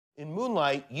In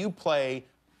Moonlight, you play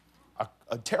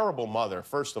a terrible mother,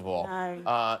 first of all.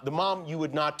 No. The mom you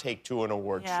would not take to an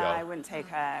award show. Yeah, I wouldn't take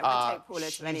her. I wouldn't take Paula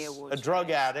to any award a drug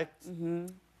shows. addict.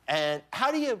 And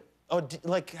how do you,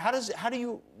 how do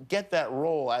you get that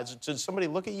role? Does somebody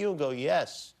look at you and go,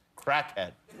 yes,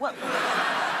 crackhead? Well,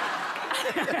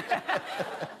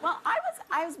 well,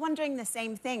 I was wondering the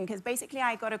same thing, because basically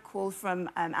I got a call from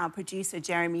our producer,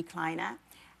 Jeremy Kleiner,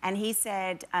 and he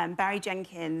said Barry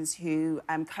Jenkins, who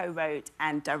co-wrote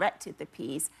and directed the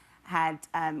piece, had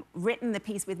written the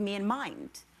piece with me in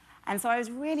mind. And so I was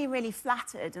really, really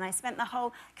flattered, and I spent the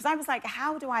whole... Because I was like,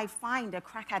 how do I find a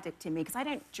crack addict in me? Because I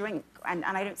don't drink, and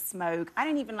I don't smoke. I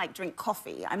don't even, like, drink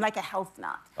coffee. I'm like a health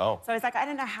nut. Oh. So I was like, I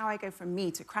don't know how I go from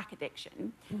me to crack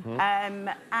addiction. So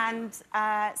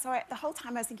the whole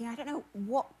time I was thinking, I don't know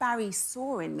what Barry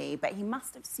saw in me, but he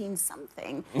must have seen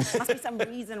something. Must be some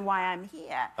reason why I'm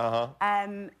here.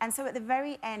 And so at the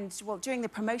very end, well, during the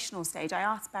promotional stage, I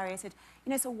asked Barry, I said, you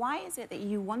know, so why is it that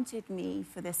you wanted me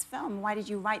for this film? Why did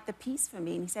you write the piece for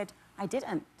me? And he said, I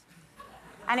didn't.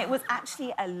 And it was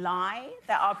actually a lie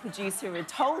that our producer had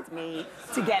told me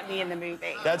to get me in the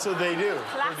movie. That's what they do.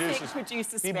 Classic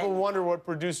producer spin. People wonder what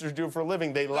producers do for a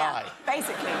living. They lie.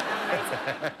 Basically.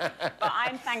 But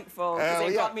I'm thankful because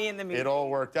they got me in the movie. It all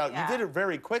worked out. Yeah. You did it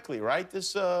very quickly, right?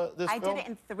 This film? I did it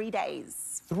in 3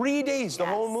 days. 3 days, the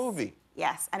whole movie?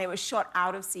 Yes, and it was shot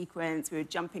out of sequence. We were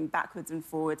jumping backwards and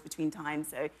forwards between times,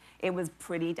 so it was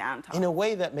pretty downtime. In a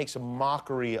way that makes a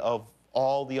mockery of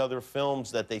all the other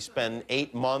films that they spend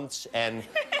 8 months and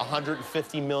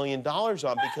 $150 million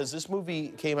on, because this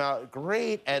movie came out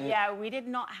great and... Yeah, we did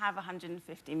not have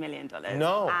 $150 million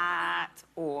no. at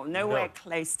all. Nowhere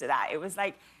close to that. It was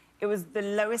like, it was the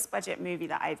lowest budget movie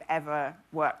that I've ever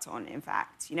worked on, in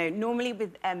fact. You know, normally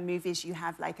with movies you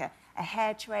have like a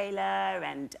hair trailer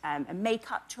and a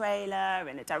makeup trailer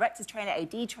and a director's trailer,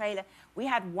 AD trailer. We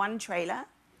had one trailer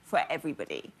for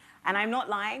everybody. And I'm not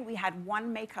lying, we had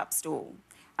one makeup stall.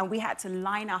 And we had to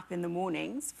line up in the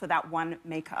mornings for that one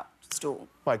makeup stall.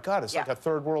 My God, it's like a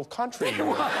third world country.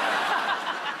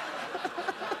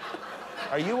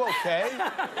 Are you okay?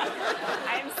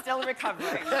 I am still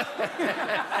recovering.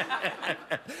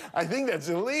 I think that's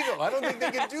illegal. I don't think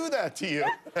they can do that to you.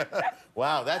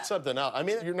 Wow, that's something else. I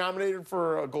mean, you're nominated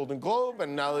for a Golden Globe,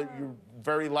 and now that you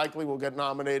very likely will get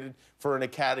nominated for an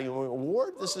Academy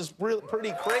Award. This is really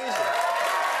pretty crazy.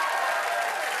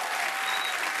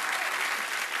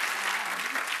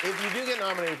 If you do get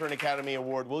nominated for an Academy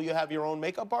Award, will you have your own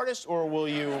makeup artist, or will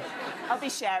you... I'll be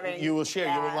sharing. You will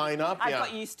share, you will line up? I've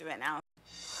got used to it now.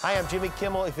 Hi, I'm Jimmy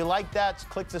Kimmel. If you like that,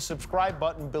 click the subscribe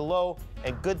button below,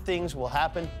 and good things will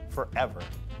happen forever.